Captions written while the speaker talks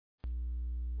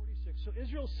So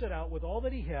Israel set out with all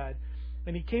that he had,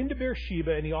 and he came to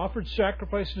Beersheba, and he offered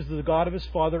sacrifices to the God of his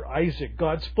father Isaac.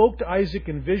 God spoke to Isaac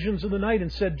in visions in the night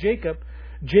and said, Jacob,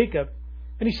 Jacob.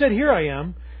 And he said, Here I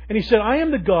am. And he said, I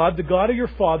am the God of your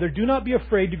father. Do not be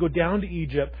afraid to go down to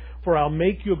Egypt, for I'll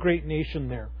make you a great nation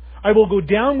there. I will go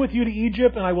down with you to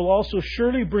Egypt, and I will also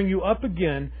surely bring you up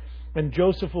again, and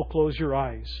Joseph will close your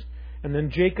eyes. And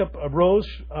then Jacob arose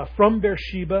from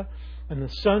Beersheba, and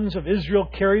the sons of Israel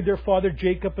carried their father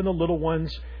Jacob and the little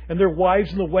ones, and their wives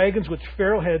in the wagons which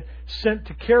Pharaoh had sent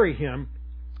to carry him.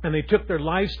 And they took their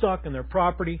livestock and their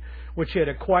property, which he had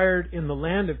acquired in the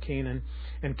land of Canaan,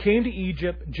 and came to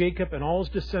Egypt, Jacob and all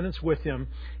his descendants with him,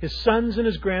 his sons and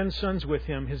his grandsons with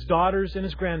him, his daughters and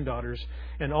his granddaughters,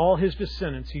 and all his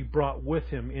descendants he brought with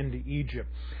him into Egypt.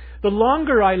 The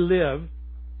longer I live,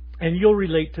 and you'll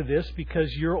relate to this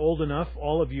because you're old enough,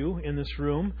 all of you in this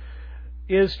room,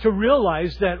 is to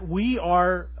realize that we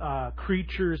are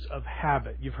creatures of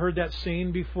habit. You've heard that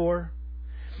saying before?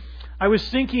 I was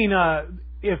thinking,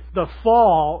 if the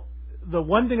fall, the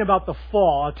one thing about the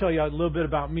fall, I'll tell you a little bit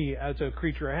about me as a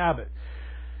creature of habit.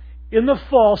 In the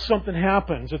fall, something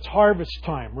happens. It's harvest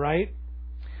time, right?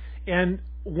 And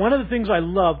one of the things I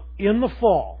love in the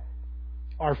fall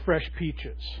are fresh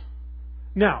peaches.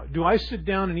 Now, do I sit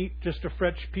down and eat just a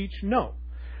fresh peach? No.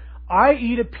 I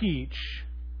eat a peach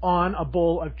on a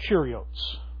bowl of Cheerios.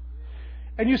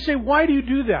 And you say, why do you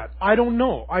do that? I don't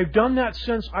know. I've done that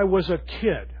since I was a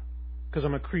kid, because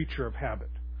I'm a creature of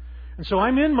habit. And so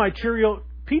I'm in my Cheerio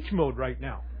peach mode right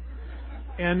now.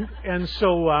 And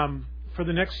so for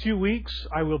the next few weeks,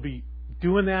 I will be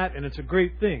doing that, and it's a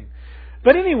great thing.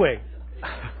 But anyway,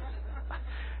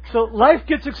 so life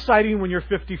gets exciting when you're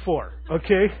 54,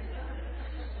 okay?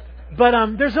 But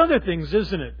there's other things,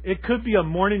 isn't it? It could be a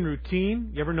morning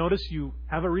routine. You ever notice you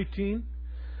have a routine?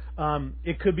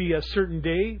 It could be a certain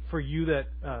day for you that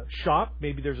shop.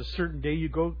 Maybe there's a certain day you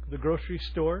go to the grocery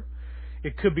store.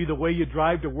 It could be the way you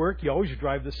drive to work. You always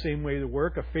drive the same way to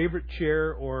work. A favorite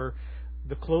chair or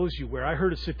the clothes you wear. I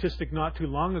heard a statistic not too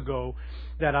long ago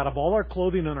that out of all our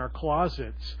clothing in our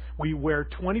closets, we wear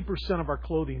 20% of our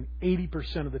clothing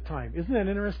 80% of the time. Isn't that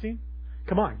interesting?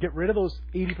 Come on, get rid of those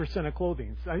 80% of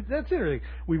clothing. That's interesting.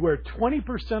 We wear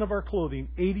 20% of our clothing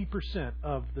 80%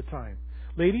 of the time.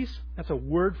 Ladies, that's a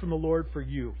word from the Lord for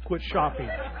you. Quit shopping.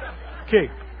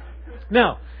 Okay.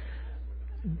 Now,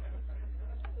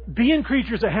 being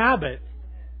creatures of habit,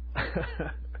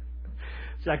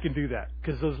 so I can do that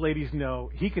because those ladies know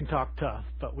he can talk tough,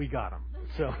 but we got him.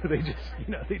 So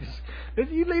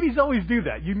you ladies always do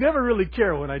that. You never really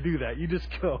care when I do that. You just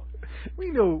go, we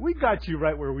know we got you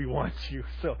right where we want you.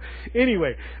 So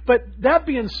anyway, but that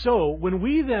being so, when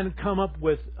we then come up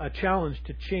with a challenge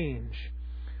to change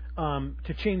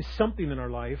something in our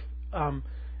life,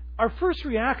 our first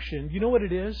reaction, you know what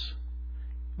it is?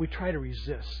 We try to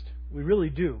resist. We really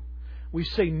do. We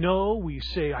say no, we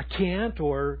say I can't,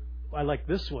 or I like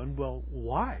this one. Well,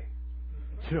 why?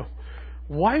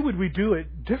 Why would we do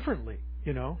it differently?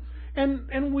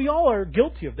 And we all are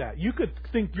guilty of that. You could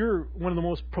think you're one of the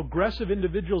most progressive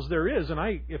individuals there is, and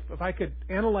if I could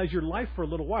analyze your life for a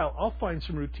little while, I'll find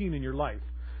some routine in your life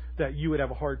that you would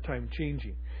have a hard time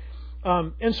changing.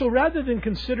 And so rather than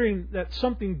considering that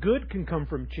something good can come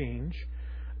from change,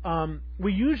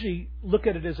 we usually look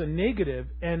at it as a negative,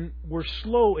 and we're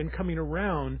slow in coming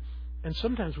around, and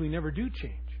sometimes we never do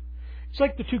change. It's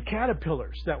like the two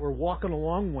caterpillars that were walking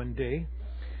along one day.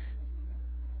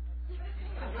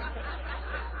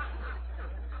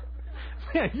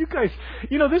 Man, you guys,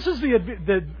 this is the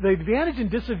advantage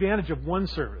and disadvantage of one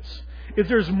service. Is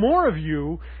there's more of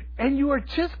you, and you are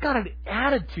just got an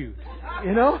attitude,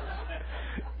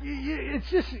 It's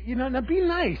just, now be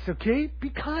nice, okay? Be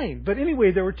kind. But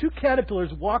anyway, there were two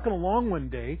caterpillars walking along one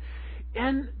day,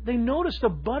 and they noticed a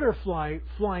butterfly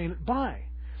flying by.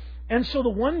 And so the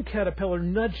one caterpillar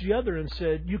nudged the other and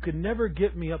said, you could never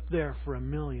get me up there for $1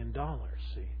 million.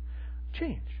 See?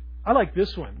 Change. I like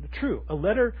this one. True. A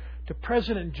letter to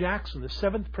President Jackson, the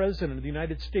 7th President of the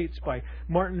United States, by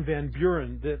Martin Van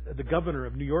Buren, the governor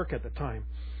of New York at the time.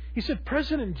 He said,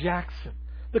 President Jackson,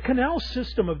 the canal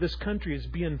system of this country is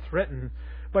being threatened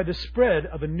by the spread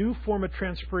of a new form of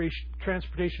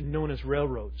transportation known as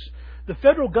railroads. The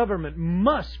federal government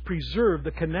must preserve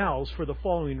the canals for the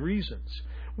following reasons.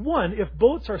 One, if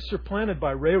boats are supplanted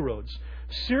by railroads,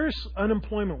 serious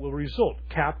unemployment will result.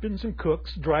 Captains and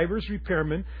cooks, drivers,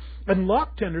 repairmen, and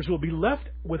lock tenders will be left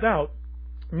without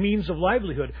means of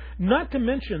livelihood, not to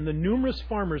mention the numerous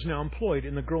farmers now employed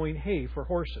in the growing hay for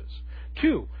horses.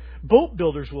 2, boat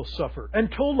builders will suffer, and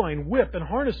tow line, whip, and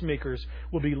harness makers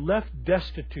will be left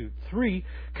destitute. 3,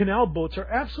 canal boats are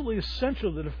absolutely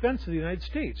essential to the defense of the United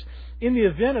States. In the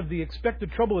event of the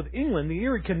expected trouble with England, the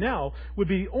Erie Canal would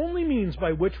be the only means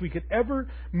by which we could ever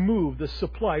move the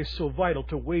supplies so vital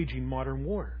to waging modern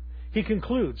war. He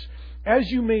concludes, as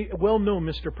you may well know,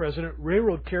 Mr. President,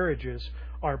 railroad carriages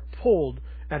are pulled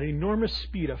at an enormous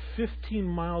speed of 15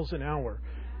 miles an hour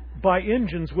by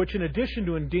engines which, in addition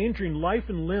to endangering life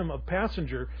and limb of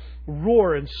passenger,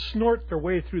 roar and snort their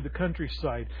way through the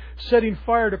countryside, setting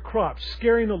fire to crops,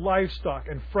 scaring the livestock,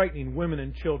 and frightening women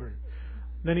and children.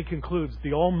 Then he concludes,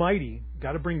 the Almighty,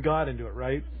 got to bring God into it,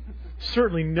 right?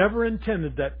 Certainly never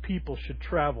intended that people should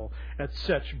travel at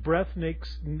such breathtaking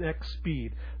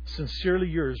speed. Sincerely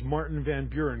yours, Martin Van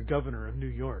Buren, Governor of New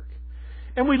York.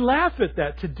 And we laugh at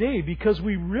that today because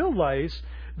we realize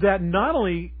that not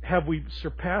only have we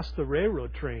surpassed the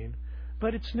railroad train,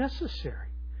 but it's necessary.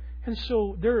 And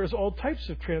so there is all types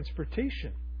of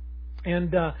transportation.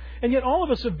 And yet all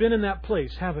of us have been in that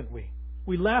place, haven't we?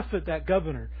 We laugh at that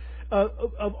governor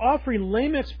of offering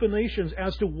lame explanations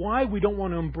as to why we don't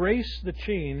want to embrace the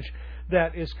change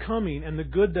that is coming and the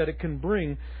good that it can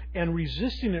bring, and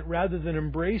resisting it rather than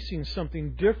embracing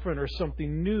something different or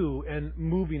something new and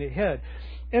moving ahead.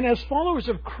 And as followers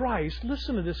of Christ,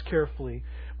 listen to this carefully.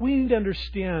 We need to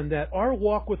understand that our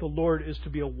walk with the Lord is to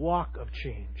be a walk of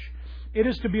change. It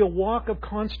is to be a walk of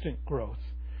constant growth,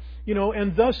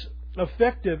 and thus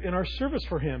effective in our service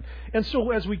for Him. And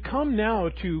so as we come now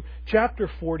to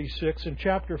chapter 46 and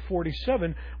chapter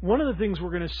 47, one of the things we're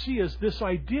going to see is this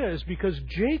idea is because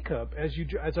Jacob,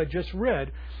 as I just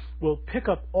read, will pick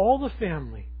up all the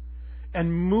family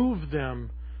and move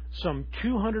them some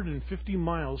 250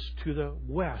 miles to the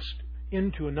west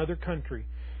into another country.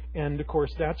 And of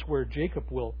course that's where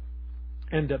Jacob will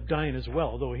end up dying as well,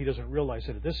 although he doesn't realize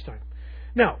it at this time.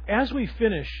 Now, as we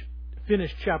finish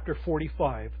chapter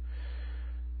 45,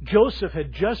 Joseph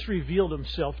had just revealed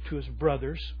himself to his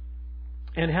brothers,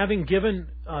 and having been given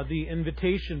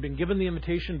the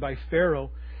invitation by Pharaoh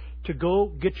to go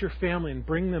get your family and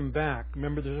bring them back.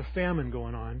 Remember, there's a famine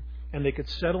going on, and they could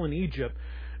settle in Egypt.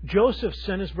 Joseph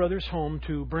sent his brothers home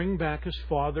to bring back his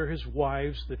father, his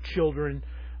wives, the children,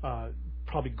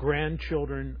 probably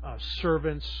grandchildren,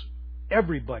 servants,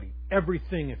 everybody,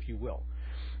 everything, if you will.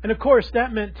 And of course,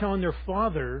 that meant telling their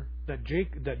father that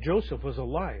Joseph was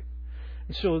alive.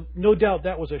 And so, no doubt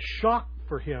that was a shock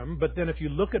for him. But then if you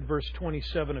look at verse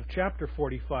 27 of chapter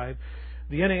 45,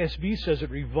 the NASB says it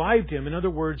revived him. In other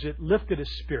words, it lifted his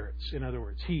spirits. In other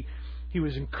words, he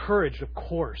was encouraged, of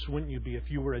course, wouldn't you be, if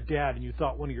you were a dad and you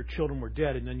thought one of your children were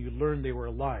dead and then you learned they were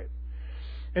alive.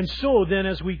 And so then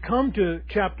as we come to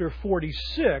chapter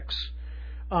 46,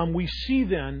 we see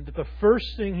then that the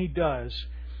first thing he does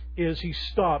is he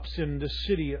stops in the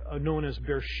city known as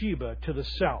Beersheba to the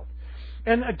south.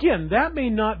 And again, that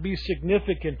may not be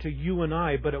significant to you and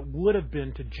I, but it would have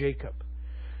been to Jacob.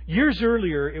 Years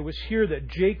earlier, it was here that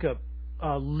Jacob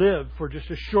lived for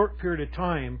just a short period of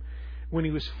time when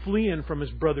he was fleeing from his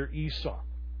brother Esau.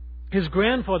 His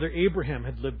grandfather Abraham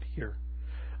had lived here.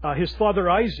 His father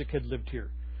Isaac had lived here.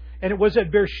 And it was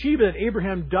at Beersheba that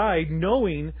Abraham died,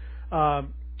 knowing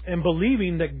and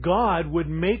believing that God would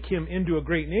make him into a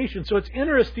great nation. So it's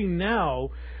interesting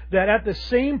now that at the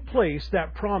same place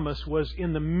that promise was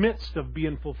in the midst of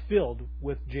being fulfilled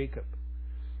with Jacob.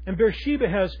 And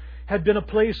Beersheba had been a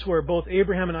place where both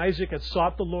Abraham and Isaac had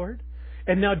sought the Lord.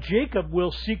 And now Jacob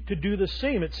will seek to do the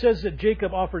same. It says that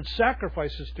Jacob offered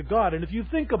sacrifices to God. And if you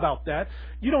think about that,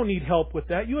 you don't need help with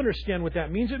that. You understand what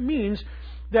that means. It means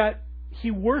that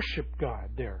he worshiped God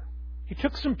there. He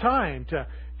took some time to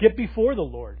get before the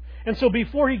Lord. And so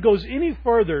before he goes any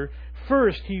further,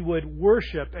 first he would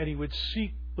worship and he would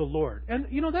seek the Lord. And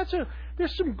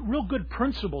there's some real good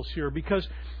principles here, because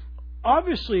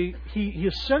obviously he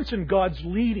is sensing God's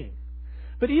leading.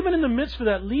 But even in the midst of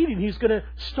that leading, he's going to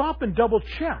stop and double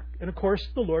check. And of course,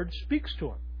 the Lord speaks to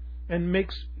him and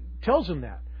tells him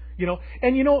that.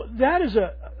 And that is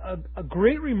a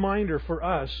great reminder for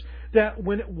us that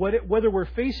whether we're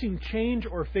facing change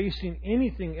or facing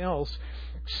anything else,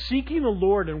 seeking the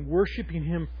Lord and worshiping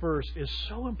Him first is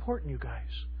so important, you guys.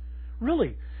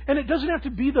 Really. And it doesn't have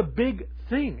to be the big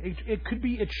thing.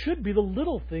 It should be the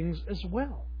little things as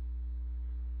well.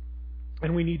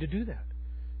 And we need to do that.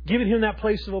 Giving Him that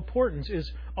place of importance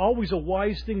is always a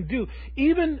wise thing to do.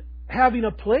 Even having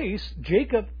a place,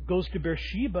 Jacob goes to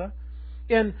Beersheba,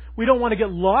 and we don't want to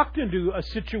get locked into a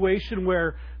situation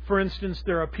where, for instance,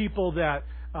 there are people that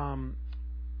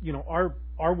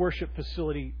our worship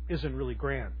facility isn't really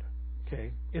grand.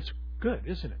 Okay, it's good,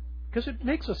 isn't it? Because it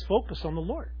makes us focus on the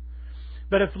Lord.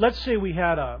 But if, let's say, we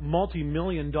had a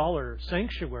multi-million-dollar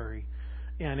sanctuary,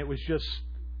 and it was just,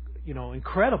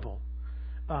 incredible,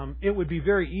 it would be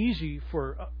very easy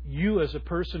for you as a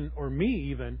person, or me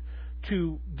even,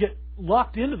 to get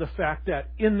locked into the fact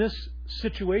that in this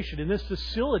situation, in this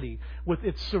facility, with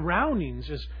its surroundings,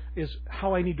 is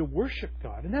how I need to worship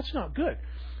God. And that's not good.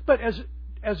 But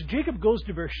as Jacob goes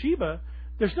to Beersheba,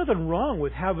 there's nothing wrong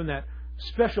with having that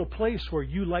special place where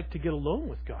you like to get alone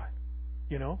with God,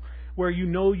 where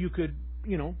you could,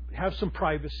 have some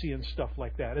privacy and stuff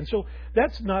like that. And so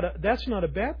that's not a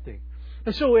bad thing.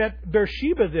 And so at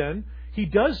Beersheba then, he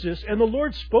does this, and the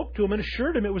Lord spoke to him and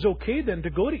assured him it was okay then to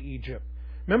go to Egypt.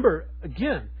 Remember,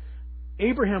 again,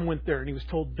 Abraham went there and he was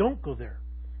told, don't go there.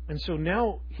 And so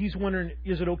now he's wondering,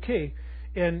 is it okay?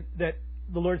 And that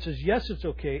the Lord says, yes, it's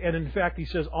okay. And in fact, he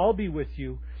says, I'll be with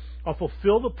you. I'll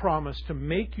fulfill the promise to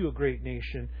make you a great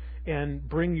nation and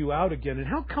bring you out again. And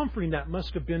how comforting that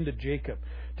must have been to Jacob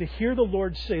to hear the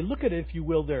Lord say, look at it, if you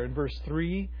will, there in verse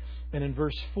 3 and in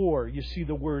verse 4, you see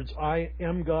the words, I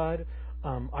am God.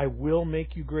 I will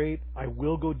make you great. I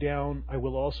will go down. I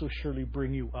will also surely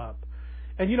bring you up.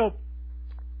 And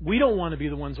we don't want to be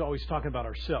the ones always talking about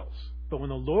ourselves. But when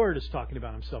the Lord is talking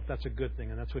about himself, that's a good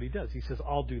thing. And that's what he does. He says,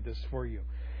 I'll do this for you.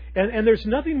 And there's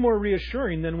nothing more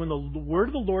reassuring than when the word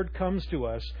of the Lord comes to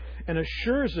us and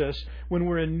assures us when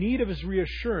we're in need of his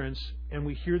reassurance, and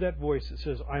we hear that voice that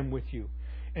says, I'm with you.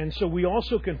 And so we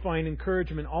also can find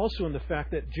encouragement also in the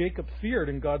fact that Jacob feared,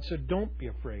 and God said, don't be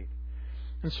afraid.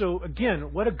 And so,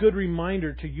 again, what a good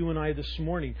reminder to you and I this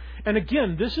morning. And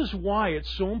again, this is why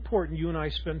it's so important you and I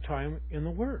spend time in the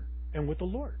Word and with the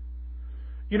Lord.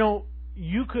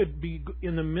 You could be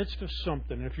in the midst of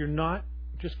something. And if you're not,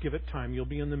 just give it time. You'll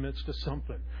be in the midst of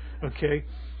something. Okay?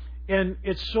 And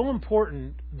it's so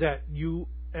important that you,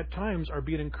 at times, are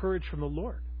being encouraged from the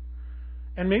Lord.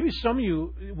 And maybe some of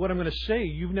you, what I'm going to say,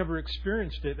 you've never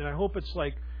experienced it. And I hope it's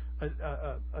like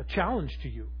a challenge to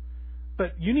you.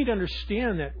 But you need to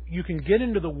understand that you can get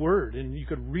into the Word and you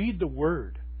could read the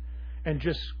Word and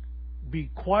just be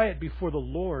quiet before the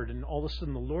Lord, and all of a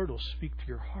sudden the Lord will speak to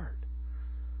your heart.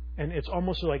 And it's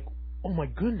almost like, oh my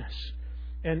goodness.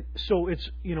 And so it's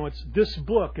this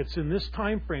book, it's in this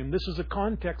time frame, this is the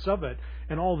context of it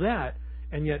and all that,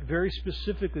 and yet very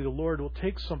specifically the Lord will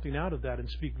take something out of that and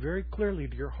speak very clearly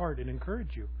to your heart and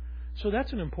encourage you. So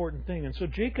that's an important thing. And so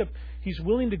Jacob, he's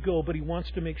willing to go, but he wants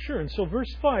to make sure. And so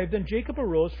verse 5, then Jacob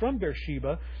arose from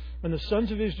Beersheba, and the sons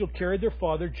of Israel carried their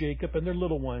father Jacob and their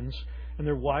little ones, and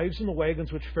their wives in the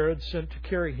wagons which Pharaoh had sent to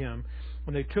carry him.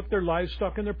 And they took their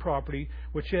livestock and their property,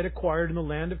 which they had acquired in the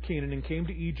land of Canaan, and came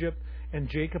to Egypt, and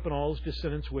Jacob and all his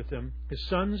descendants with him, his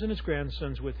sons and his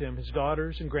grandsons with him, his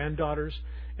daughters and granddaughters,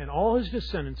 and all his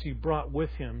descendants he brought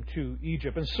with him to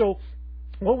Egypt. And so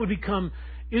what would become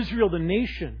Israel the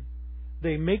nation,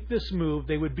 they make this move.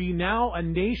 They would be now a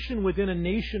nation within a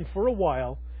nation for a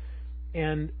while,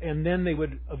 and then they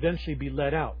would eventually be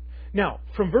let out. Now,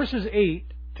 from verses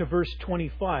 8 to verse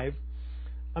 25,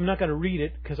 I'm not going to read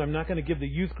it because I'm not going to give the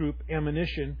youth group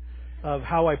ammunition of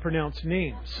how I pronounce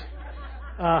names.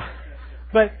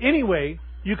 But anyway,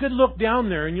 you could look down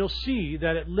there and you'll see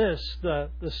that it lists the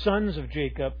sons of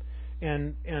Jacob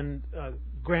and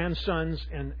grandsons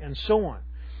and so on.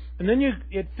 And then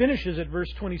it finishes at verse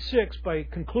 26 by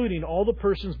concluding all the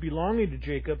persons belonging to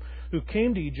Jacob who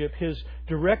came to Egypt, his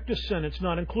direct descendants,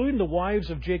 not including the wives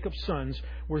of Jacob's sons,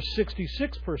 were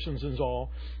 66 persons in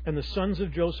all, and the sons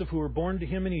of Joseph who were born to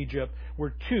him in Egypt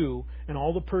were 2, and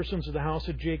all the persons of the house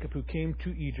of Jacob who came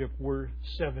to Egypt were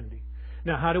 70.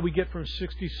 Now, how do we get from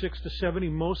 66 to 70?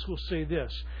 Most will say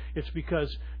this. It's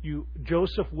because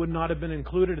Joseph would not have been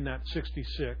included in that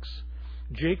 66.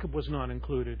 Jacob was not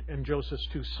included, and Joseph's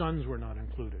 2 sons were not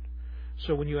included.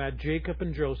 So when you add Jacob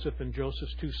and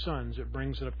Joseph's 2 sons, it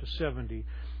brings it up to 70.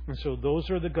 And so those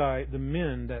are the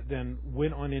men that then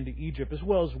went on into Egypt, as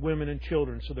well as women and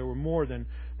children. So there were more than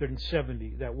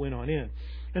 70 that went on in.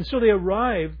 And so they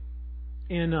arrived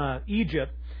in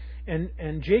Egypt,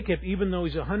 and Jacob, even though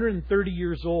he's 130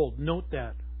 years old, note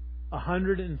that,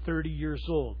 130 years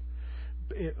old.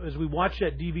 As we watched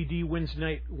that DVD Wednesday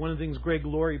night, one of the things Greg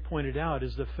Laurie pointed out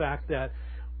is the fact that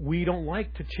we don't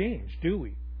like to change, do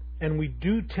we? And we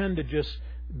do tend to just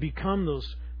become those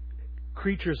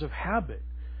creatures of habit.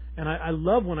 And I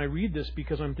love when I read this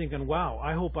because I'm thinking, wow,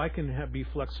 I hope I can be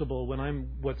flexible when I'm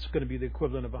what's going to be the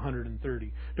equivalent of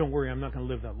 130. Don't worry, I'm not going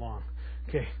to live that long.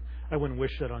 Okay? I wouldn't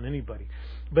wish that on anybody.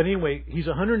 But anyway, he's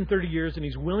 130 years and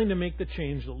he's willing to make the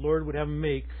change the Lord would have him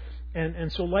make.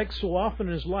 And so like so often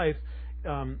in his life,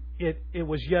 it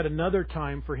was yet another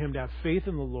time for him to have faith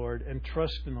in the Lord and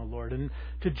trust in the Lord. And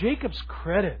to Jacob's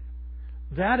credit,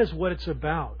 that is what it's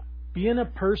about. Being a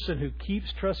person who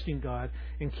keeps trusting God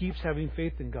and keeps having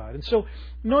faith in God. And so,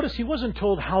 notice he wasn't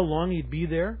told how long he'd be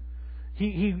there.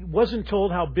 He wasn't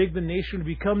told how big the nation would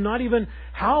become, not even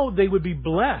how they would be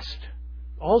blessed.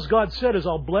 All God said is,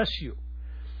 I'll bless you.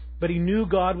 But he knew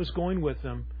God was going with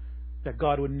him, that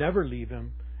God would never leave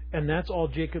him. And that's all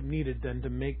Jacob needed then to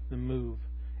make the move.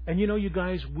 And you know, you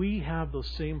guys, we have those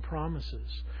same promises.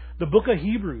 The book of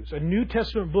Hebrews, a New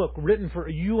Testament book written for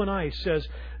you and I, says,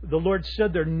 the Lord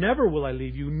said there, never will I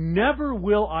leave you, never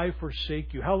will I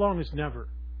forsake you. How long is never?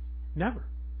 Never.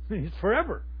 It's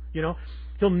forever. You know,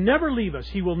 He'll never leave us.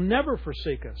 He will never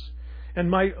forsake us. And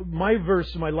my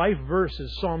verse, my life verse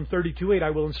is Psalm 32:8.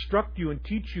 I will instruct you and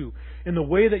teach you in the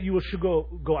way that you should go.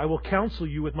 I will counsel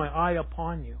you with my eye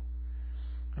upon you.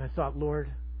 And I thought,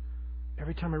 Lord,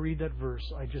 every time I read that verse,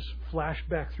 I just flash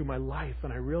back through my life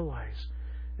and I realize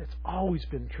it's always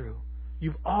been true.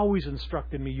 You've always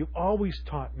instructed me. You've always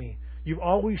taught me. You've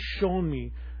always shown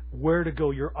me where to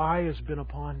go. Your eye has been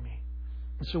upon me.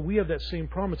 And so we have that same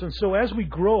promise. And so as we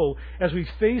grow, as we're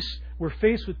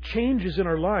faced with changes in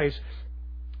our lives,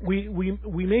 we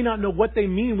may not know what they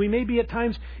mean. We may be at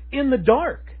times in the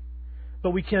dark. But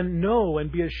we can know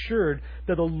and be assured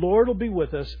that the Lord will be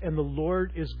with us and the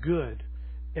Lord is good.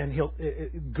 And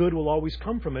good will always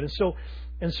come from it.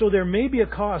 And so there may be a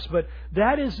cost, but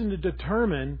that isn't to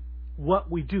determine what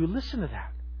we do. Listen to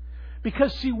that.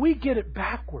 Because, see, we get it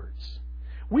backwards.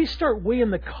 We start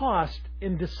weighing the cost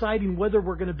in deciding whether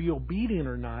we're going to be obedient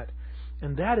or not.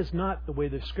 And that is not the way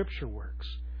the Scripture works.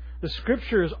 The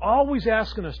Scripture is always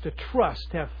asking us to trust,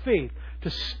 to have faith,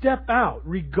 to step out,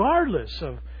 regardless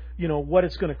of, what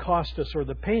it's going to cost us or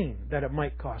the pain that it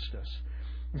might cost us.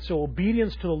 And so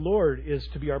obedience to the Lord is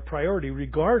to be our priority,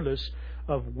 regardless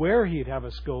of where He'd have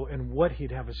us go and what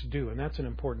He'd have us do. And that's an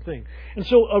important thing. And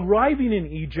so arriving in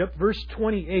Egypt, verse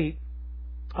 28,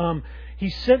 he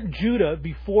sent Judah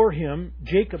before him.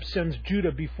 Jacob sends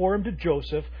Judah before him to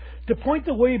Joseph to point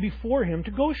the way before him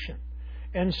to Goshen.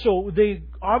 And so they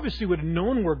obviously would have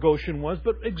known where Goshen was,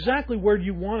 but exactly where do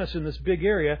you want us in this big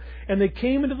area? And they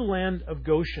came into the land of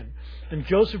Goshen. And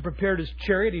Joseph prepared his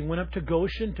chariot. He went up to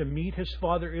Goshen to meet his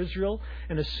father Israel.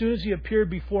 And as soon as he appeared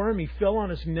before him, he fell on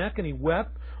his neck and he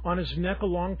wept on his neck a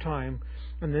long time.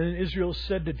 And then Israel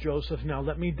said to Joseph, now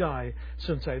let me die,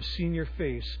 since I have seen your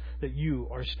face, that you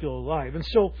are still alive. And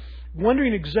so,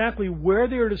 wondering exactly where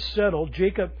they are to settle,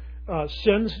 Jacob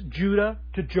sends Judah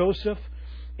to Joseph.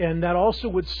 And that also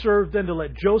would serve then to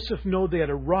let Joseph know they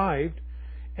had arrived.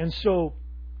 And so,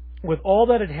 with all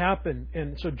that had happened,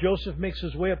 and so Joseph makes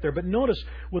his way up there. But notice,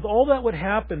 with all that would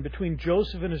happen between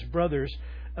Joseph and his brothers,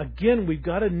 again, we've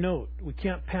got to note, we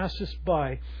can't pass this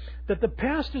by, that the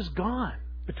past is gone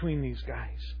between these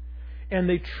guys. And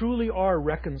they truly are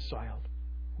reconciled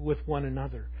with one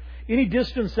another. Any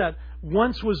distance that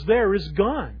once was there is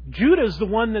gone. Judah is the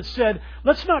one that said,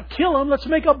 let's not kill him, let's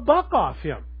make a buck off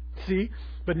him. See?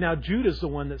 But now Judah's the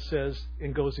one that says,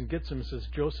 and goes and gets him and says,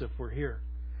 Joseph, we're here.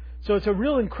 So it's a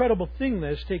real incredible thing that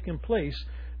has taken place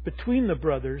between the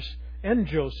brothers and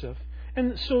Joseph.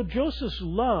 And so Joseph's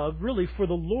love, really, for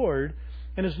the Lord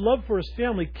and his love for his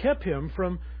family kept him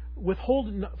from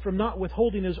not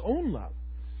withholding his own love.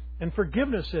 And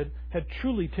forgiveness had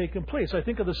truly taken place. I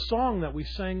think of the song that we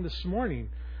sang this morning,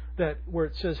 where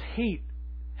it says, hate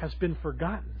has been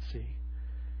forgotten, see?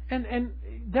 And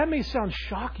that may sound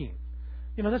shocking.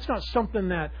 That's not something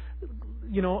that,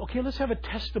 okay, let's have a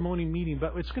testimony meeting,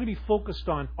 but it's going to be focused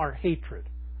on our hatred,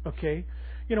 okay?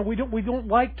 We don't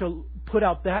like to put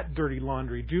out that dirty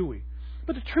laundry, do we?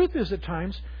 But the truth is, at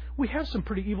times, we have some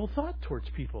pretty evil thought towards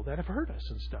people that have hurt us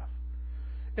and stuff.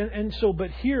 And so, but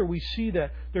here we see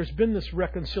that there's been this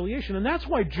reconciliation, and that's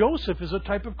why Joseph is a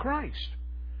type of Christ.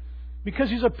 Because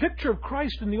he's a picture of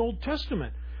Christ in the Old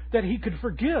Testament, that he could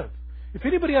forgive. If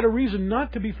anybody had a reason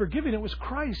not to be forgiving, it was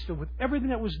Christ, with everything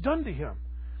that was done to him.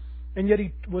 And yet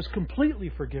he was completely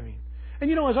forgiving.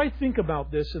 And as I think about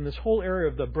this and this whole area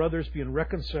of the brothers being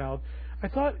reconciled, I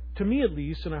thought, to me at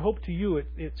least, and I hope to you,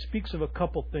 it speaks of a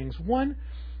couple things. One,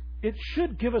 it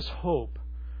should give us hope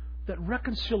that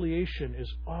reconciliation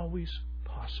is always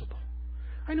possible.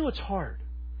 I know it's hard.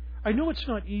 I know it's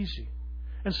not easy.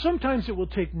 And sometimes it will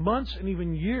take months and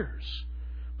even years.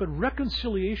 But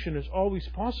reconciliation is always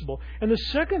possible. And the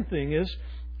second thing is,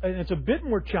 and it's a bit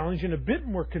more challenging, a bit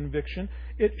more conviction,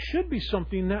 it should be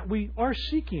something that we are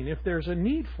seeking if there's a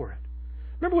need for it.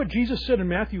 Remember what Jesus said in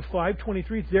Matthew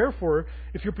 5:23, therefore,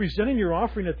 if you're presenting your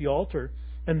offering at the altar,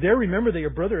 And there remember that your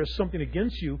brother has something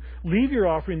against you. Leave your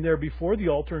offering there before the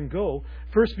altar and go.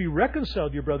 First be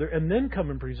reconciled to your brother, and then come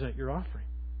and present your offering.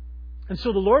 And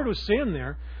so the Lord was saying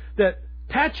there that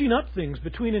patching up things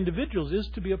between individuals is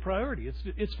to be a priority.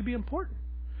 It's to be important.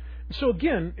 So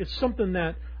again, it's something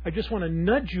that I just want to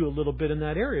nudge you a little bit in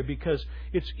that area, because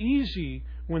it's easy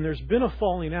when there's been a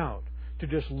falling out to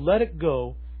just let it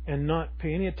go and not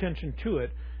pay any attention to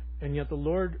it. And yet the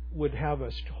Lord would have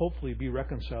us hopefully be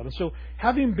reconciled. And so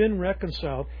having been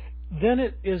reconciled, then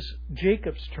it is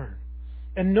Jacob's turn.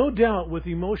 And no doubt with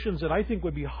emotions that I think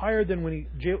would be higher than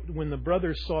when the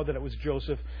brothers saw that it was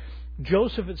Joseph.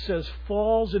 Joseph, it says,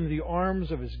 falls into the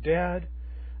arms of his dad.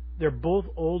 They're both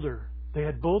older. They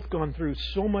had both gone through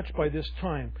so much by this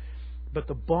time. But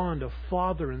the bond of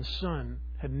father and son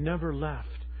had never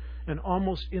left. And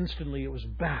almost instantly it was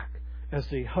back as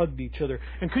they hugged each other.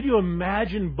 And could you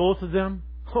imagine both of them?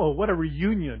 Oh, what a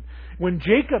reunion. When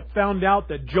Jacob found out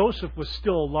that Joseph was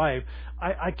still alive,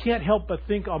 I can't help but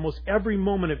think almost every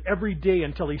moment of every day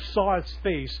until he saw his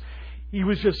face, he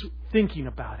was just thinking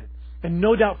about it. And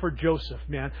no doubt for Joseph,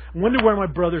 man, I wonder where my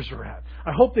brothers are at.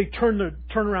 I hope they turn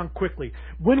around quickly.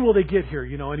 When will they get here?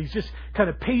 And he's just kind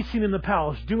of pacing in the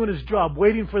palace, doing his job,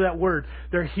 waiting for that word.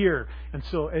 They're here.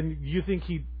 And you think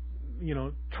he,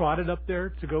 trotted up there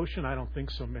to Goshen? I don't think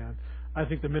so, man. I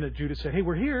think the minute Judah said, "Hey,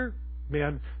 we're here,"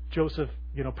 man, Joseph,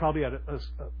 probably had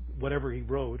whatever he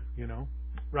rode,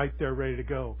 right there, ready to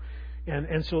go.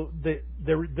 And so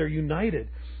they're united.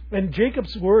 And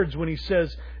Jacob's words when he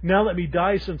says, "Now let me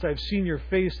die since I've seen your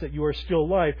face that you are still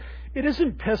alive," it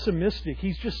isn't pessimistic.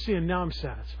 He's just saying, now I'm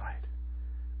satisfied.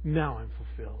 Now I'm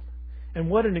fulfilled. And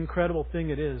what an incredible thing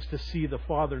it is to see the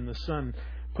Father and the Son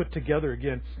put together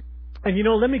again. And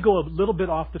let me go a little bit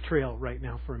off the trail right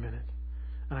now for a minute.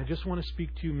 And I just want to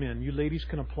speak to you men. You ladies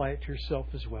can apply it to yourself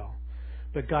as well.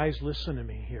 But guys, listen to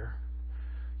me here.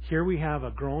 Here we have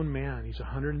a grown man. He's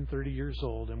 130 years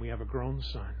old, and we have a grown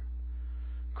son.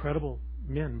 Incredible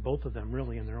men, both of them,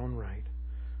 really, in their own right.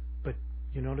 But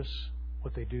you notice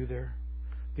what they do there?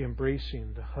 The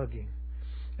embracing, the hugging.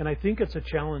 And I think it's a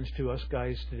challenge to us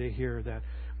guys today here that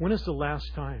when is the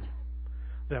last time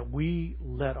that we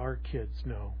let our kids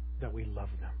know that we love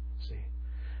them? See,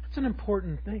 it's an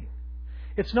important thing.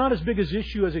 It's not as big an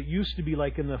issue as it used to be,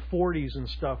 like in the 40s and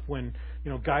stuff, when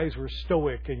guys were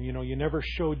stoic and you never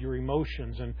showed your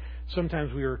emotions, and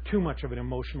sometimes we were too much of an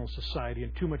emotional society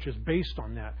and too much is based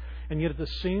on that. And yet at the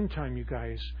same time, you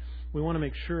guys, we want to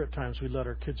make sure at times we let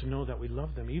our kids know that we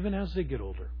love them, even as they get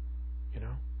older.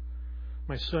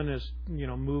 My son has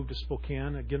moved to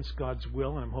Spokane against God's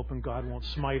will, and I'm hoping God won't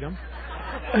smite him.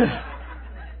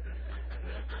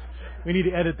 We need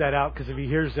to edit that out, because if he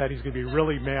hears that, he's going to be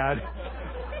really mad.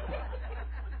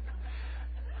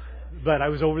 But I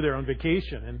was over there on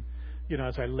vacation, and,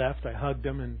 as I left, I hugged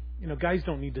him. And, guys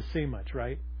don't need to say much,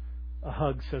 right? A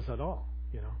hug says it all,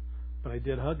 But I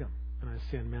did hug him. And I was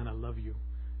saying, "Man, I love you."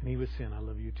 And he was saying, "I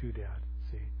love you too, Dad."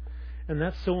 See? And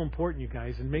that's so important, you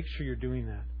guys. And make sure you're doing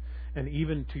that. And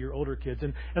even to your older kids.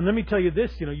 And let me tell you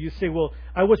this, you say, "Well,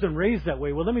 I wasn't raised that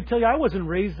way." Well, let me tell you, I wasn't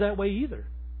raised that way either.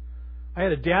 I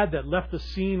had a dad that left the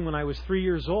scene when I was 3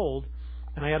 years old,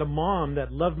 and I had a mom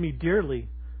that loved me dearly,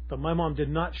 but my mom did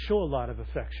not show a lot of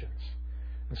affections.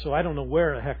 And so I don't know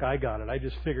where the heck I got it. I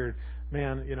just figured,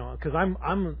 man, because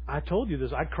I told you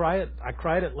this, I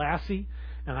cried at Lassie,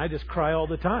 and I just cry all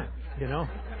the time,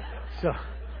 So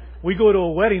we go to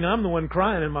a wedding, I'm the one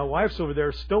crying, and my wife's over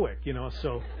there stoic,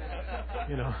 so,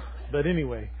 But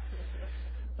anyway,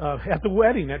 at the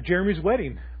wedding, at Jeremy's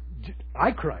wedding,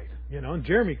 I cried. And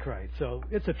Jeremy cried. So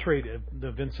it's a trait of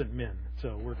the Vincent men.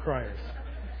 So we're criers.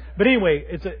 But anyway,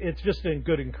 it's just a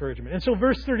good encouragement. And so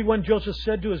verse 31, Joseph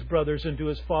said to his brothers and to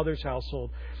his father's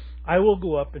household, "I will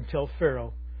go up and tell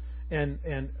Pharaoh."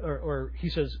 Or he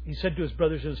said to his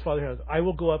brothers and his father's house, "I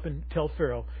will go up and tell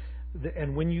Pharaoh.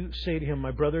 And when you say to him,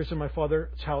 'My brothers and my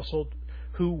father's household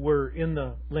who were in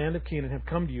the land of Canaan have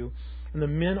come to you, and the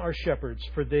men are shepherds,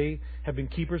 for they have been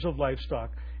keepers of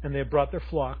livestock, and they have brought their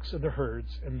flocks and their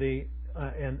herds, and they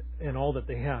and all that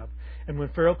they have. And when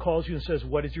Pharaoh calls you and says,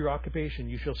 'What is your occupation?'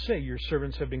 you shall say, 'Your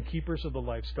servants have been keepers of the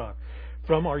livestock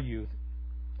from our youth,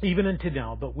 even unto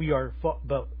now. But we are,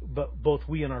 but both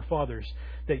we and our fathers,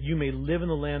 that you may live in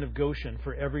the land of Goshen.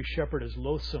 For every shepherd is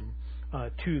loathsome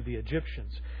to the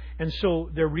Egyptians.'" And so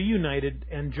they're reunited,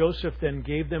 and Joseph then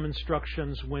gave them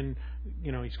instructions when,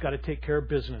 he's got to take care of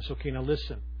business. Okay, now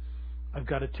listen. I've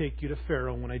got to take you to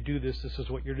Pharaoh. When I do this, this is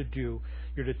what you're to do.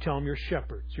 You're to tell him you're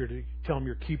shepherds. You're to tell him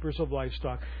you're keepers of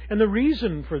livestock. And the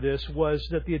reason for this was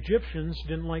that the Egyptians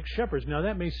didn't like shepherds. Now,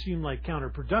 that may seem like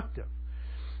counterproductive.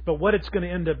 But what it's going to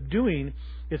end up doing,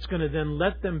 it's going to then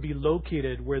let them be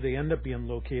located where they end up being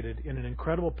located, in an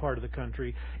incredible part of the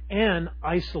country, and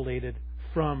isolated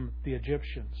from the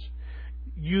Egyptians.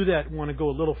 You that want to go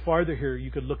a little farther here,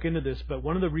 you could look into this, but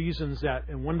one of the reasons that,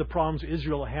 and one of the problems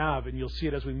Israel have, and you'll see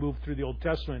it as we move through the Old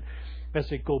Testament, as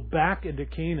they go back into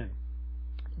Canaan,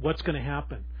 what's going to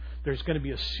happen? There's going to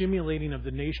be a simulating of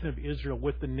the nation of Israel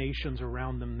with the nations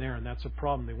around them there, and that's a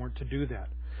problem. They weren't to do that.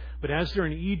 But as they're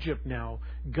in Egypt now,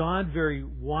 God very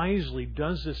wisely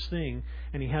does this thing,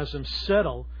 and He has them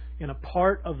settle in a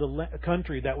part of the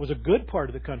country that was a good part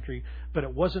of the country, but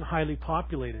it wasn't highly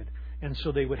populated. And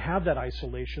so they would have that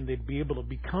isolation. They'd be able to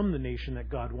become the nation that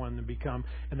God wanted them to become,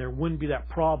 and there wouldn't be that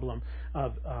problem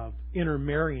of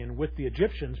intermarrying with the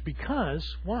Egyptians, because,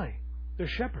 why? They're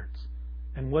shepherds.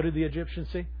 And what did the Egyptians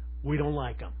say? We don't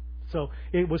like them. So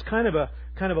it was kind of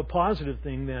a positive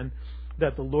thing then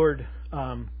that the Lord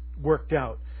worked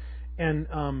out. And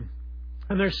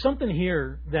there's something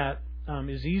here that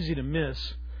is easy to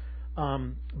miss,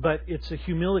 but it's the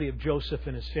humility of Joseph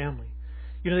and his family.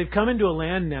 You know, they've come into a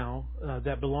land now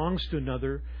that belongs to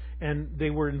another, and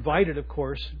they were invited, of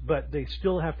course, but they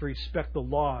still have to respect the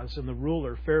laws and the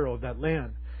ruler, Pharaoh, of that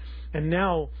land. And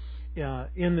now,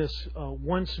 in this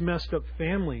once messed up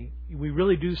family, we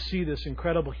really do see this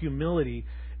incredible humility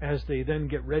as they then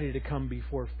get ready to come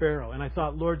before Pharaoh. And I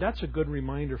thought, Lord, that's a good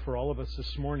reminder for all of us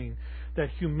this morning, that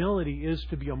humility is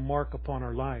to be a mark upon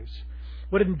our lives.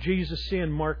 What did Jesus say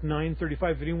in Mark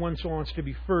 9:35? If anyone so wants to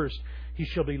be first, he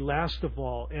shall be last of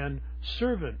all and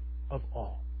servant of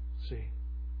all. See,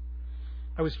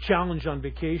 I was challenged on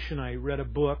vacation. I read a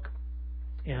book,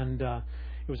 and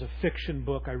it was a fiction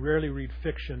book. I rarely read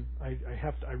fiction.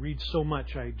 I read so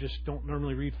much, I just don't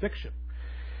normally read fiction.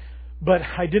 But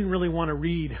I didn't really want to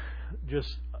read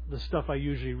just the stuff I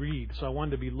usually read, so I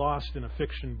wanted to be lost in a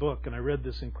fiction book. And I read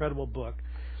this incredible book,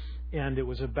 and it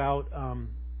was about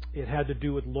it had to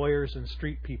do with lawyers and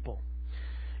street people.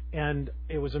 And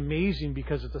it was amazing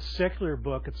because it's a secular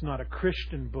book. It's not a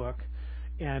Christian book.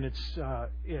 And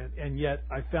and yet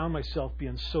I found myself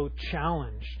being so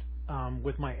challenged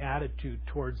with my attitude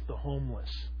towards the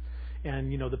homeless.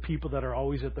 And, you know, the people that are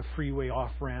always at the freeway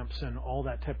off-ramps and all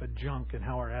that type of junk, and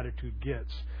how our attitude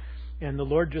gets. And the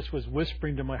Lord just was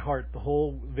whispering to my heart the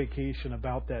whole vacation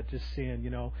about that, just saying,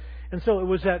 you know. And so it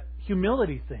was that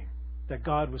humility thing that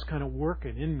God was kind of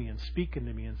working in me and speaking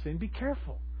to me and saying, be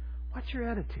careful. What's your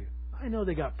attitude? I know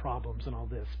they got problems and all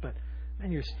this, but,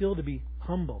 man, you're still to be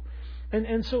humble.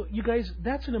 And so, you guys,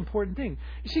 that's an important thing.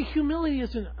 You see, humility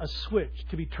isn't a switch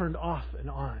to be turned off and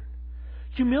on.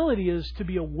 Humility is to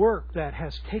be a work that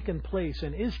has taken place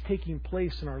and is taking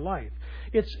place in our life.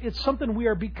 It's something we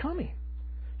are becoming.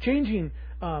 Changing,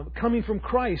 coming from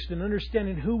Christ and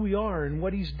understanding who we are and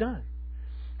what He's done.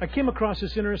 I came across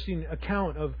this interesting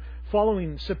account of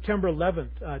following September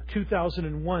 11th,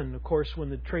 2001, of course, when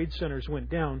the trade centers went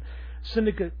down.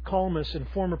 Syndicate columnist and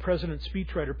former president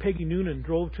speechwriter Peggy Noonan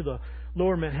drove to the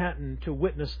Lower Manhattan to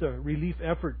witness the relief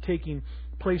effort taking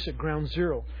place at Ground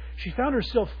Zero. She found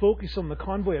herself focused on the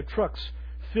convoy of trucks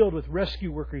filled with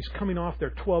rescue workers coming off their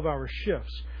 12-hour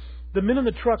shifts. The men in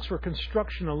the trucks were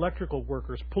construction electrical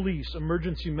workers, police,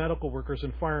 emergency medical workers,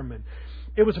 and firemen.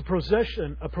 It was a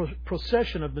procession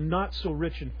of the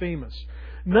not-so-rich and famous.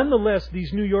 Nonetheless,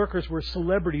 these New Yorkers were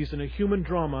celebrities in a human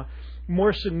drama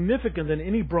more significant than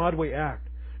any Broadway act.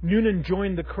 Noonan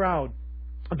joined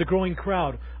the growing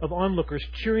crowd of onlookers,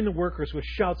 cheering the workers with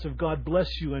shouts of God bless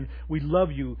you and we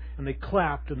love you, and they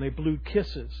clapped and they blew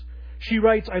kisses. She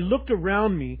writes, I looked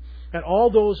around me at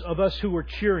all those of us who were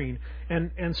cheering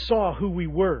and saw who we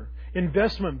were.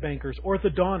 Investment bankers,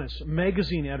 orthodontists,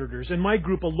 magazine editors, in my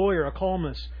group a lawyer, a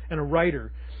columnist, and a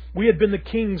writer. We had been the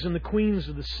kings and the queens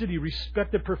of the city,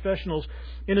 respected professionals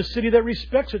in a city that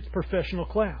respects its professional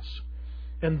class.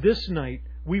 And this night,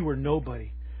 we were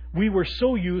nobody. We were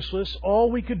so useless,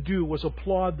 all we could do was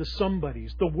applaud the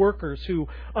somebodies, the workers who,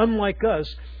 unlike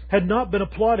us, had not been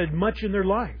applauded much in their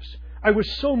lives. I was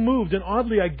so moved and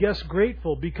oddly, I guess,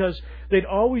 grateful because they'd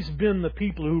always been the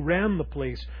people who ran the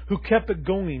place, who kept it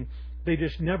going. They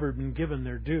just never been given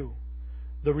their due.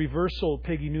 The reversal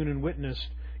Peggy Noonan witnessed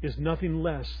is nothing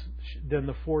less than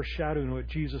the foreshadowing of what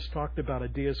Jesus talked about. A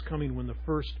day is coming when the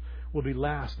first will be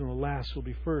last and the last will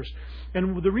be first.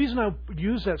 And the reason I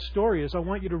use that story is I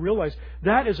want you to realize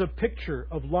that is a picture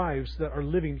of lives that are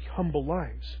living humble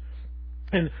lives.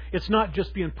 And it's not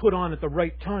just being put on at the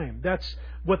right time. That's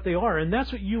what they are. And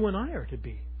that's what you and I are to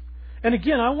be. And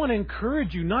again, I want to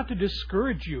encourage you, not to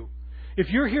discourage you. If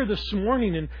you're here this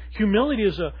morning and humility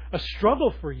is a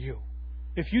struggle for you,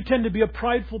 if you tend to be a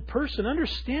prideful person,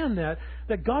 understand that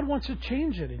God wants to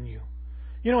change it in you.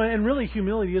 You know, and really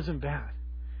humility isn't bad.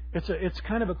 It's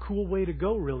kind of a cool way to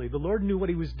go, really. The Lord knew what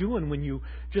He was doing when you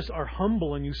just are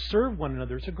humble and you serve one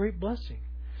another. It's a great blessing.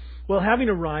 Well, having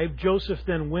arrived, Joseph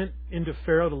then went into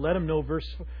Pharaoh to let him know,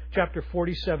 chapter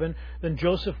 47. Then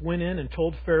Joseph went in and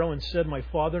told Pharaoh and said, "My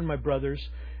father and my brothers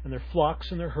and their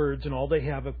flocks and their herds and all they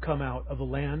have come out of the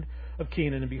land of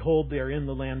Canaan, and behold, they are in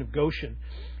the land of Goshen."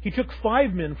 He took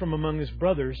 5 men from among his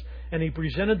brothers, and he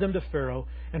presented them to Pharaoh.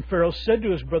 And Pharaoh said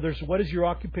to his brothers, "What is your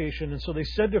occupation?" And so they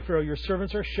said to Pharaoh, "Your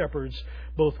servants are shepherds,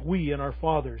 both we and our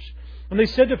fathers." And they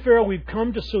said to Pharaoh, "We've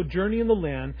come to sojourn in the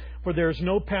land, for there is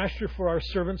no pasture for our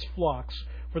servants' flocks,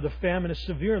 for the famine is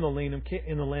severe in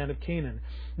the land of Canaan.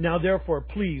 Now therefore,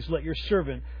 please let your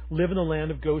servant live in the land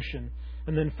of Goshen."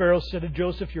 And then Pharaoh said to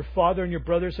Joseph, "Your father and your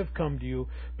brothers have come to you.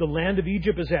 The land of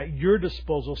Egypt is at your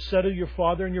disposal. Settle your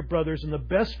father and your brothers in the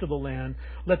best of the land.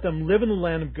 Let them live in the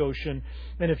land of Goshen.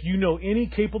 And if you know any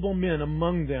capable men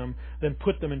among them, then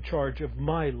put them in charge of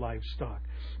my livestock."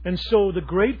 And so the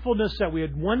gratefulness that we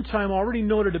had one time already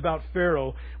noted about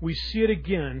Pharaoh, we see it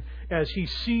again as he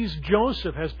sees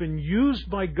Joseph has been used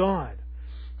by God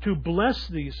to bless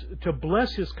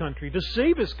his country, to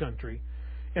save his country.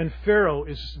 And Pharaoh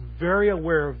is very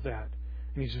aware of that.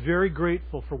 And he's very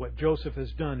grateful for what Joseph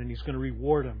has done, and he's going to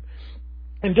reward him.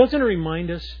 And doesn't it remind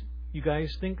us, you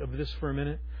guys, think of this for a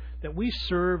minute, that we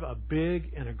serve a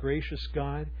big and a gracious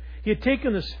God? He had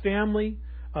taken this family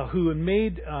who had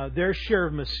made their share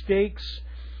of mistakes,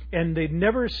 and he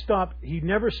never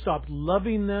stopped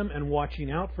loving them and watching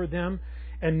out for them,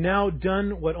 and now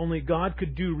done what only God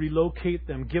could do, relocate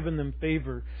them, given them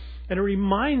favor. And it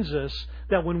reminds us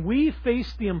that when we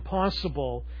face the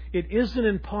impossible, it isn't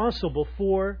impossible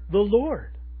for the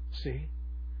Lord. See?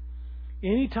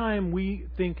 Anytime we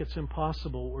think it's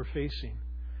impossible what we're facing,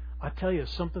 I tell you,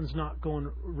 something's not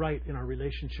going right in our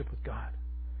relationship with God.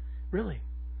 Really.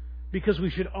 Because we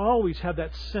should always have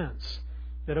that sense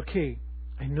that, okay,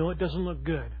 I know it doesn't look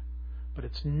good, but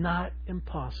it's not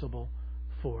impossible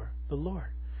for the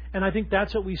Lord. And I think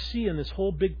that's what we see in this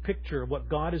whole big picture of what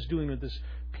God is doing with this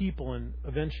people and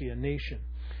eventually a nation.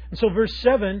 And so verse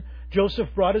 7,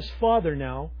 Joseph brought his father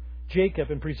now, Jacob,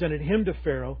 and presented him to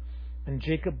Pharaoh, and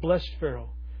Jacob blessed Pharaoh.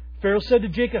 Pharaoh said to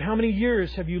Jacob, "How many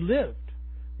years have you lived?"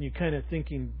 And you're kind of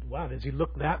thinking, wow, does he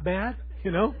look that bad?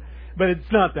 You know? But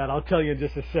it's not that. I'll tell you in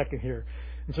just a second here.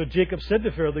 And so Jacob said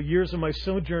to Pharaoh, "The years of my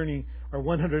sojourning are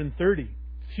 130.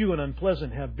 Few and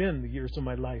unpleasant have been the years of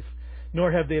my life.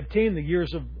 Nor have they obtained the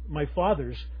years of my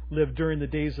fathers lived during the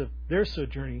days of their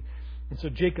sojourning." And so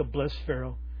Jacob blessed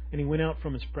Pharaoh, and he went out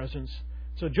from his presence.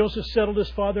 So Joseph settled his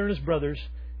father and his brothers,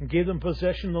 and gave them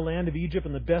possession in the land of Egypt,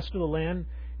 and the best of the land,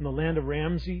 in the land of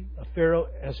Ramsey,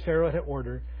 as Pharaoh had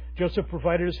ordered. Joseph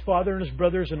provided his father and his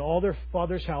brothers and all their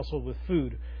father's household with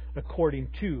food, according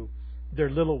to their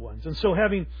little ones. And so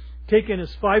having taken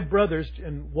his 5 brothers,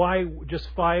 and why just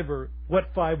 5 or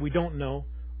what 5 we don't know,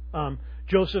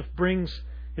 Joseph brings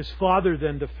his father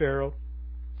then to Pharaoh,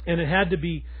 and it had to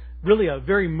be really a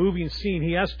very moving scene.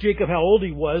 He asked Jacob how old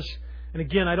he was, and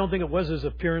again, I don't think it was his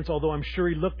appearance, although I'm sure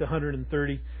he looked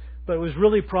 130, but it was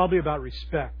really probably about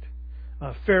respect.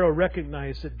 Pharaoh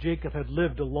recognized that Jacob had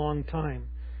lived a long time,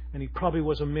 and he probably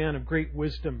was a man of great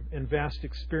wisdom and vast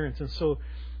experience. And so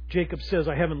Jacob says,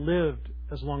 "I haven't lived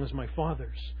as long as my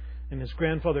fathers." And his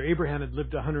grandfather Abraham had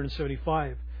lived to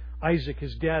 175. Isaac,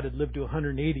 his dad, had lived to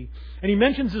 180. And he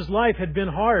mentions his life had been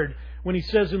hard when he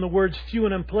says in the words, "Few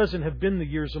and unpleasant have been the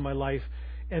years of my life."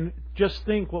 And just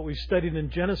think what we studied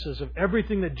in Genesis of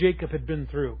everything that Jacob had been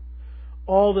through.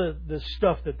 All the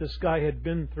stuff that this guy had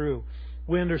been through.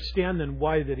 We understand then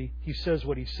why that he says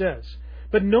what he says.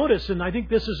 But notice, and I think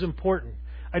this is important,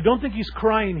 I don't think he's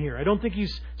crying here. I don't think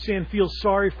he's saying, "Feel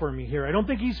sorry for me" here. I don't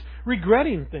think he's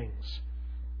regretting things.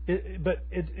 But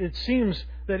it seems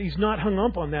that he's not hung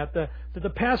up on that the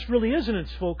past really isn't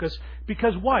its focus.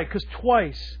 Because why? Because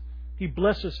twice he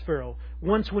blesses Pharaoh.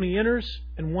 Once when he enters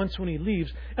and once when he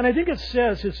leaves. And I think it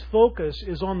says his focus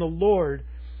is on the Lord,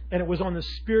 and it was on the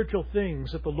spiritual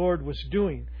things that the Lord was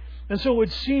doing. And so it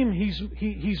would seem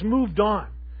he's moved on.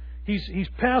 He's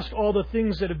past all the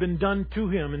things that have been done to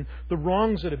him and the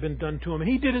wrongs that have been done to him. And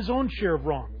he did his own share of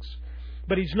wrongs.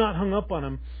 But he's not hung up on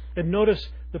them. And notice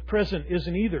the present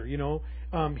isn't either.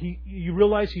 You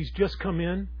realize he's just come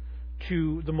in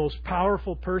to the most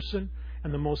powerful person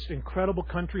and the most incredible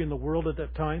country in the world at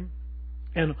that time.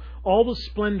 And all the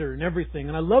splendor and everything.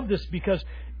 And I love this because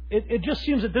it just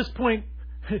seems at this point,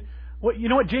 you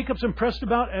know what Jacob's impressed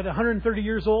about at 130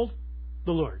 years old?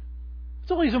 The Lord.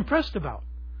 That's all he's impressed about.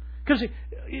 Because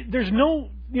there's no,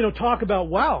 talk about,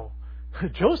 wow,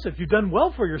 Joseph, you've done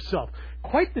well for yourself.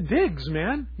 Quite the digs,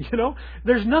 man.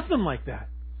 There's nothing like that.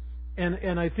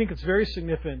 And I think it's very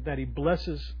significant that he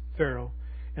blesses Pharaoh,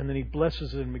 and then he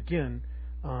blesses him again.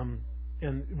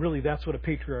 And really, that's what a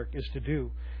patriarch is to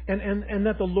do. And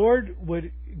that the Lord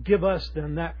would give us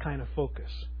then that kind of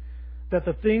focus. That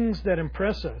the things that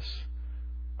impress us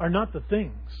are not the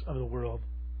things of the world,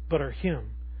 but are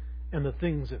Him and the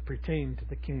things that pertain to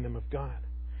the kingdom of God.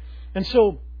 And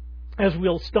so, as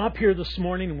we'll stop here this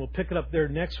morning and we'll pick it up there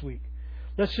next week,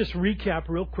 let's just recap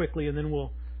real quickly and then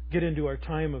we'll get into our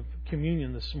time of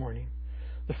communion this morning.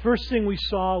 The first thing we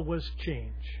saw was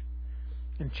change.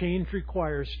 And change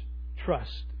requires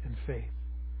trust and faith.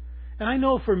 And I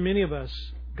know for many of us,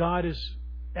 God is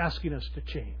asking us to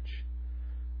change.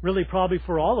 Really, probably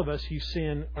for all of us, He's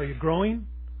saying, are you growing?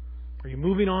 Are you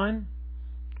moving on?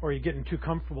 Or are you getting too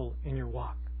comfortable in your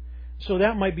walk? So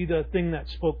that might be the thing that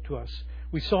spoke to us.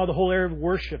 We saw the whole area of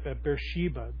worship at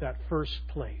Beersheba, that first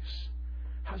place.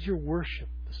 How's your worship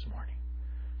this morning?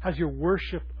 How's your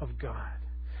worship of God?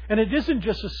 And it isn't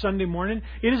just a Sunday morning.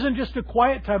 It isn't just a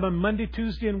quiet time on Monday,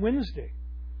 Tuesday, and Wednesday.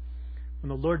 When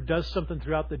the Lord does something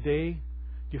throughout the day,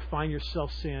 you find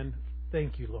yourself saying,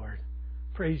 thank you, Lord.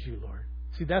 Praise you, Lord.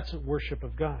 See, that's a worship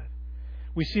of God.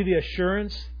 We see the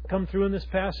assurance come through in this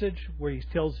passage where He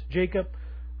tells Jacob,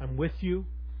 I'm with you.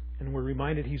 And we're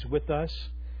reminded He's with us.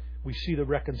 We see the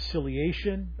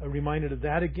reconciliation, a reminder of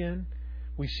that again.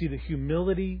 We see the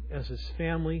humility as his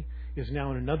family is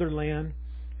now in another land.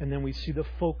 And then we see the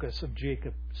focus of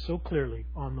Jacob so clearly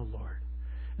on the Lord.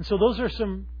 And so those are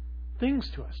some things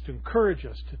to us, to encourage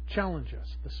us, to challenge us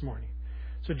this morning.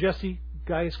 So Jesse,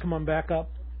 guys, come on back up.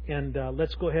 And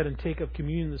let's go ahead and take up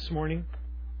communion this morning.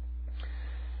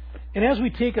 And as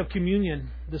we take up communion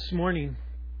this morning,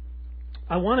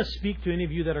 I want to speak to any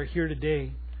of you that are here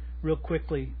today real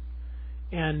quickly.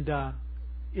 And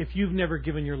if you've never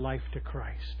given your life to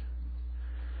Christ,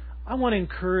 I want to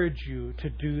encourage you to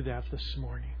do that this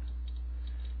morning.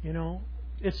 You know,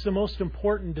 it's the most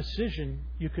important decision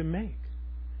you can make.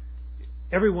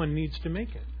 Everyone needs to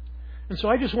make it. And so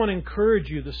I just want to encourage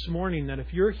you this morning that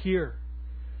if you're here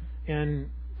and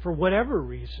for whatever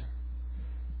reason,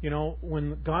 you know,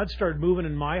 when God started moving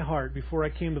in my heart before I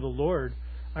came to the Lord,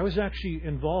 I was actually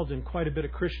involved in quite a bit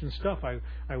of Christian stuff.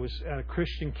 I was at a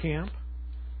Christian camp.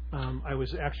 I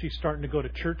was actually starting to go to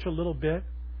church a little bit.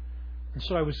 And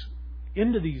so I was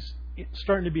into these,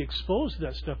 starting to be exposed to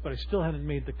that stuff, but I still hadn't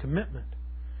made the commitment.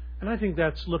 And I think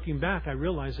that's, looking back, I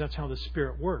realize that's how the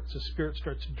Spirit works. The Spirit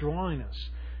starts drawing us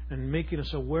and making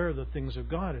us aware of the things of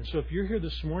God. And so if you're here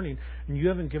this morning and you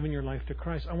haven't given your life to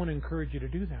Christ, I want to encourage you to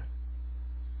do that.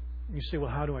 You say, well,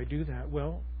 how do I do that?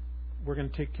 Well, we're going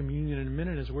to take communion in a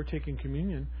minute. As we're taking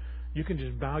communion, you can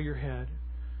just bow your head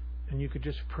and you could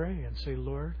just pray and say,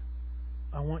 Lord,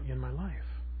 I want you in my life.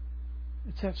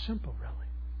 It's that simple, really.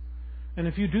 And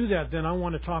if you do that, then I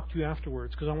want to talk to you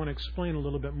afterwards because I want to explain a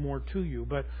little bit more to you.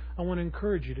 But I want to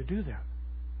encourage you to do that.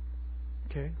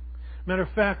 Okay? Matter of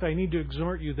fact, I need to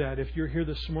exhort you that if you're here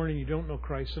this morning and you don't know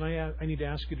Christ, and I need to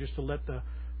ask you just to let the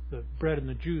bread and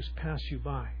the juice pass you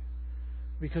by.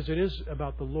 Because it is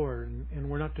about the Lord, and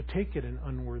we're not to take it in an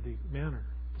unworthy manner.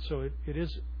 So it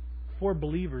is for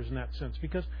believers in that sense,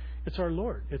 because it's our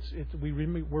Lord.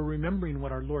 We're remembering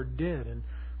what our Lord did and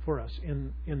for us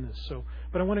in this. So,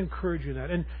 but I want to encourage you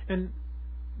that, and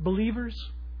believers,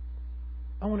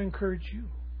 I want to encourage you.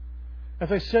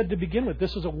 As I said to begin with,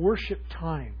 this is a worship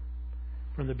time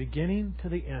from the beginning to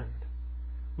the end.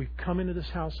 We've come into this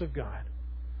house of God,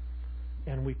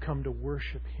 and we come to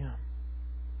worship Him.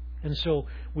 And so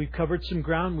we've covered some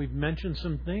ground. We've mentioned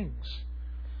some things.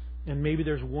 And maybe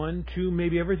there's one, two,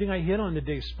 maybe everything I hit on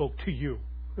today spoke to you.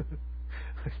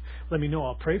 Let me know.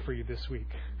 I'll pray for you this week.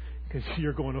 Because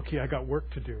you're going, okay, I got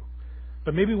work to do.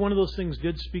 But maybe one of those things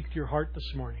did speak to your heart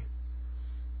this morning.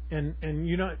 And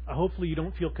you're not, hopefully you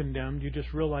don't feel condemned. You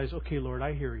just realize, okay, Lord,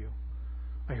 I hear you.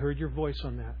 I heard your voice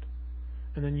on that.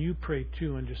 And then you pray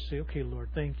too and just say, okay, Lord,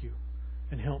 thank you.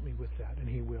 And help me with that. And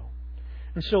He will.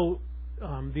 And so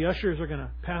the ushers are going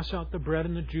to pass out the bread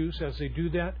and the juice. As they do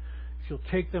that, if you'll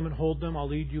take them and hold them, I'll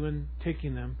lead you in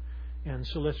taking them. And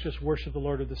so let's just worship the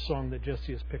Lord with the song that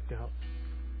Jesse has picked out.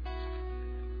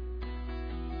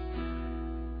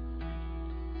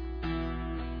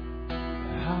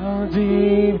 How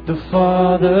deep the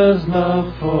Father's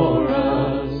love for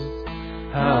us,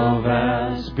 how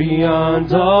vast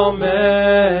beyond all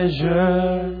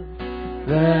measure,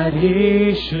 that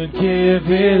He should give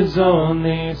His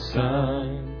only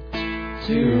Son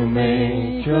to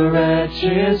make a wretch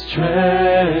His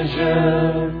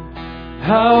treasure.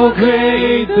 How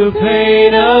great the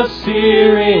pain of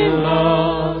searing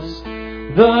loss,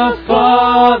 the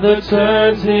Father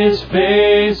turns His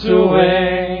face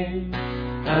away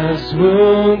as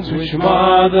wounds which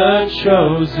mar the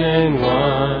chosen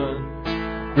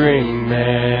one, bring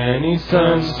many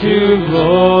sons to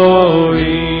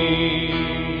glory.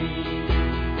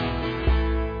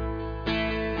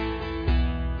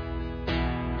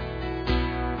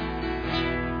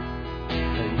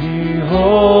 And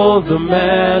behold the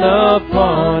man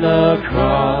upon a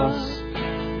cross,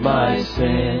 my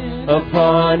sin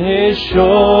upon his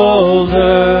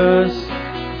shoulders.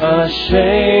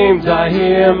 Ashamed I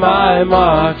hear my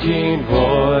mocking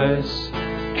voice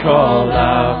call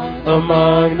out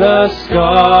among the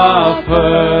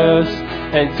scoffers,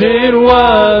 and it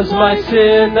was my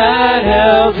sin that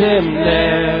held him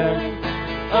there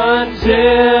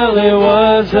until it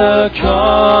was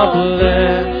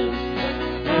accomplished.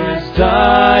 His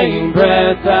dying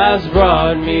breath has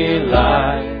brought me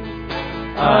life.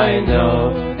 I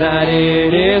know that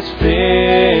it is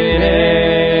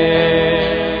finished.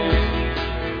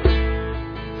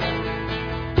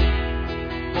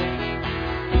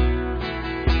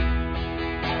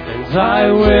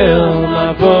 I will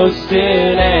not boast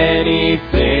in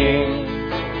anything,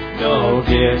 no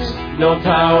gifts, no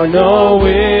power, no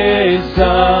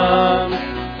wisdom,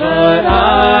 but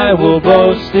I will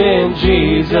boast in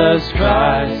Jesus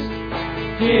Christ,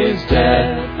 His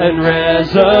death and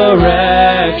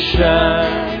resurrection.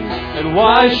 And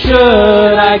why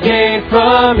should I gain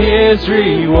from His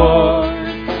reward?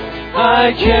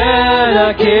 I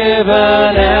cannot give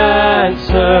an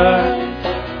answer,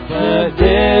 but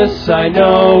this I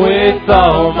know with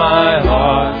all my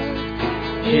heart,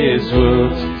 His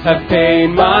wounds have paid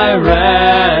my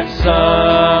ransom.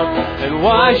 And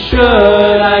why should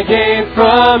I gain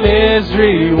from His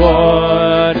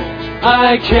reward?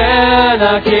 I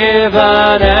cannot give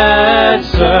an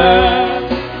answer,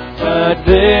 but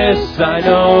this I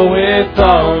know with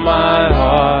all my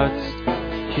heart,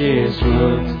 His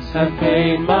wounds have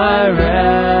paid my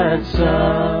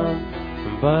ransom.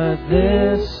 But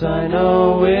this I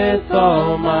know with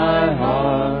all my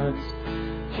heart,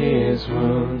 His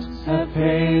wounds have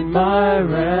paid my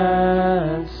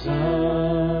ransom.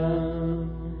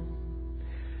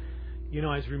 You know,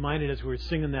 I was reminded as we were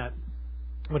singing that,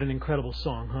 what an incredible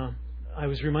song, huh? I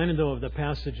was reminded, though, of the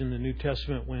passage in the New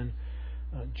Testament when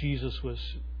Jesus was,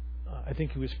 I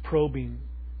think he was probing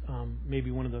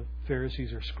maybe one of the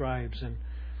Pharisees or scribes and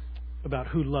about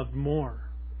who loved more.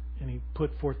 And he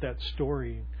put forth that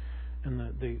story, and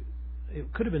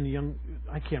it could have been the young,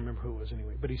 I can't remember who it was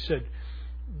anyway, but he said,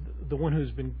 the one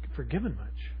who's been forgiven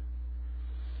much.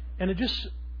 And it just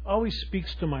always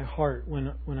speaks to my heart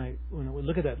when I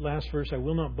look at that last verse, I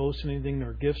will not boast in anything,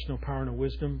 nor gifts, no power, no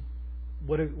wisdom.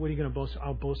 What are you going to boast?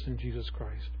 I'll boast in Jesus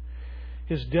Christ.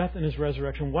 His death and His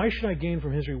resurrection. Why should I gain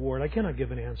from His reward? I cannot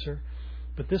give an answer,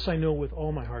 but this I know with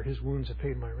all my heart, His wounds have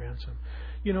paid my ransom.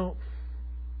 You know,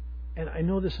 and I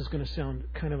know this is going to sound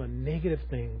kind of a negative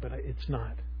thing, but it's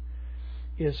not,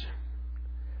 do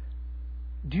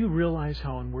you realize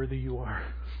how unworthy you are?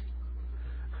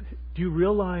 Do you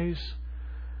realize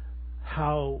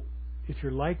how, if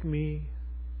you're like me,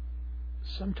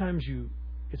 sometimes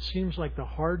it seems like the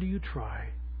harder you try,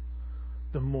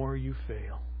 the more you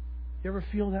fail. You ever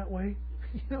feel that way?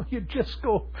 You know, you just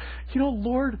go,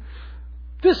 Lord,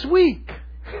 this week.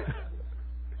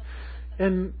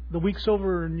 And the week's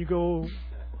over and you go,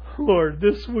 Lord,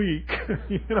 this week,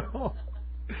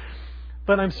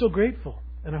 But I'm so grateful,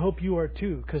 and I hope you are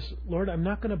too, because, Lord, I'm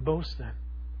not going to boast then.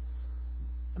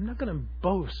 I'm not going to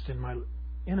boast in my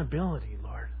inability,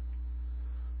 Lord.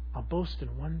 I'll boast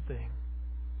in one thing.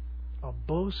 I'll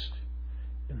boast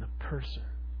in the person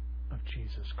of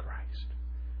Jesus Christ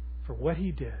for what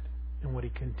He did and what He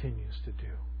continues to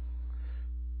do.